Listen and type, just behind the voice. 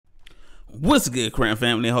What's good, Crown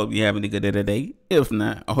family? Hope you're having a good day today. If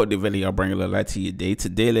not, I hope the video bring a little light to your day.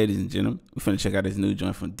 Today, ladies and gentlemen, we're finna check out this new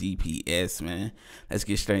joint from DPS, man. Let's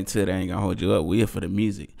get straight into it. I ain't gonna hold you up. We're here for the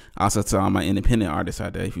music. Also, to all my independent artists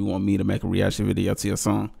out there, if you want me to make a reaction video to your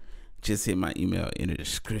song, just hit my email in the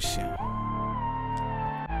description.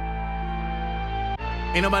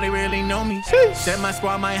 Ain't nobody really know me. Set my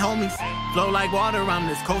squad, my homies. Flow like water, I'm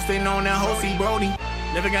just coasting on that Hosey Brody.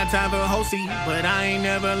 Never got time for Hosey, but I ain't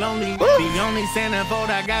never lonely. The only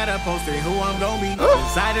centerfold I gotta post it, who I'm gon' be.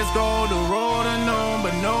 Decide to go the road unknown,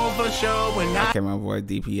 but know for sure when I my boy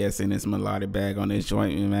DPS in this melodic bag on this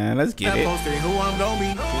joint, man. Let's get it. Post it, who I'm gon'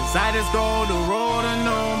 be. Decide to go the road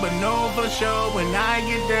unknown, but know for sure when I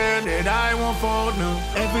get there that I won't fold. No,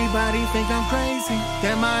 everybody think I'm crazy,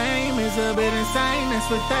 that my aim is a bit insane.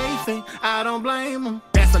 That's what they think. I don't blame them.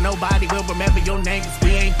 So nobody will remember your name, cause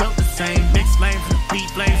we ain't built the same. Mixed flames and beat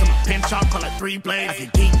flames, I'm a pinch off, call it 3 blades. You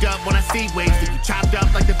geeked up when I see waves, then you chopped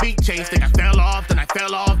up like the beat chase. Think I fell off to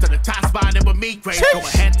the top spot and with me crazy. Go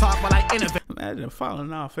ahead, talk while I innovate. Imagine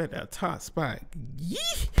falling off at that top spot.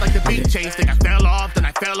 Like the beat chase, think I fell off to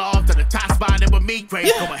the top spot and with me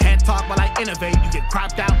crazy. Go ahead, talk while I innovate. You get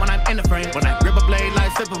cropped out when I'm in the frame. When I grip a blade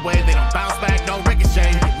like slip away, they don't bounce back, no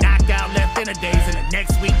ricochet. Get knocked out left in the days, and the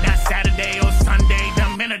next week, not Saturday or Sunday,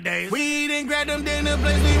 dumb in a day. We didn't grab them dinner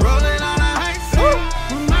plates, we rolling on a high scene.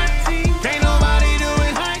 With my team, can't nobody do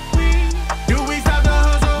it like we. Do we stop the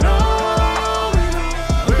hustle? No, we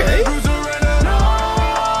don't. Okay. Cruise around, no,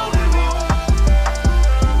 we won't.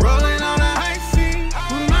 Rolling on a high scene.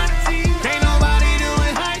 With my team, can't nobody do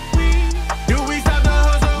it like we. Do we stop the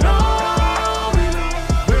hustle? No, we don't.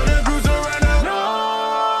 Will the cruise around?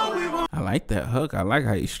 No, we won't. I like that hook. I like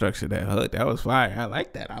how you structured that hook. That was fire. I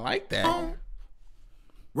like that. I like that.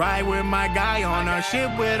 Ride with my guy on our ship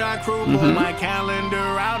with our crew. Pull my calendar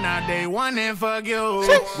out, now day one and fuck you.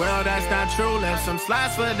 Well, that's not true. Left some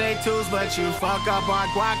slots for day twos, but you fuck up our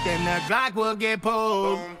guac, then the Glock will get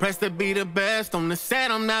pulled. Press to be the best on the set,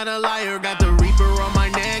 I'm not a liar. Got the Reaper on my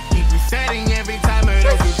neck, keep resetting every time. Or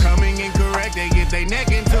those who coming incorrect, they get their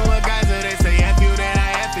neck into a geyser. They say F you, then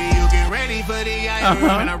I F you. Get ready for the iron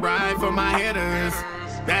when I ride for my hitters.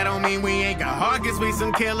 That don't mean we ain't got heart, cause we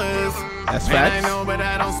some killers. That's Man, facts. I know, but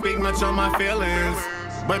I don't speak much on my feelings.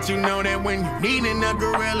 But you know that when you needing the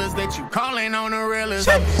gorillas, that you calling on the realers.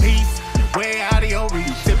 I'm peace, way out of your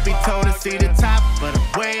reach. Tippy toe to see the top, but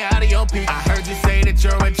I'm way out of your peak. I heard you say that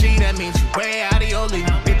you're a G, that means you way out of your league.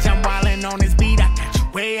 Bitch, I'm wildin' on this beat, I got you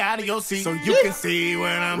way out of your seat. So you can see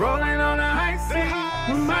when I'm rolling on a high seat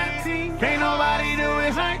with my team. Can't nobody do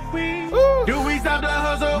it like we. Do we stop the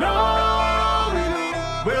hustle? No, we don't.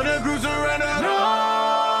 Will the cruise surrender?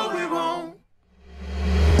 No, we won't.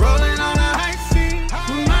 Rolling on a high seat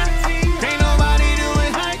with my team. Can't nobody do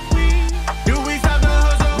it like we. Do we stop the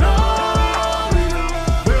hustle? No, we don't.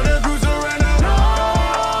 Will the cruise surrender?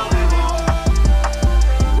 No, we won't.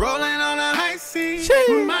 Rolling on a high seat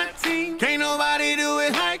with my team. Can't nobody do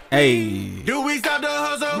it like we. Hey. Do we stop the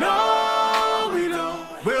hustle? No, we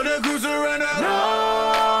don't. Will the cruise surrender?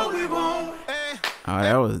 No, we won't. Oh,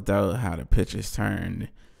 that was dope how the pictures turned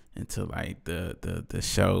into like the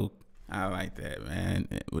show. I like that, man.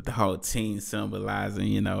 With the whole team symbolizing,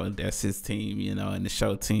 you know, that's his team, you know, and the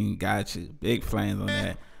show team got you. Big flames on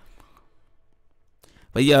that.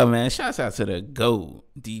 But yo, man, shouts out to the GOAT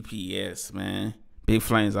DPS, man. Big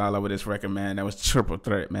flames all over this record, man. That was triple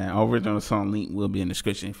threat, man. Original song link will be in the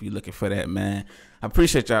description if you're looking for that, man. I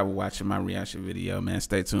appreciate y'all watching my reaction video, man.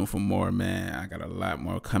 Stay tuned for more, man. I got a lot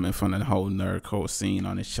more coming from the whole nerdcore scene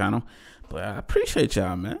on this channel. But I appreciate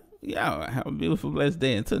y'all, man. Y'all have a beautiful, blessed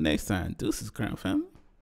day. Until next time, deuces, Crown family.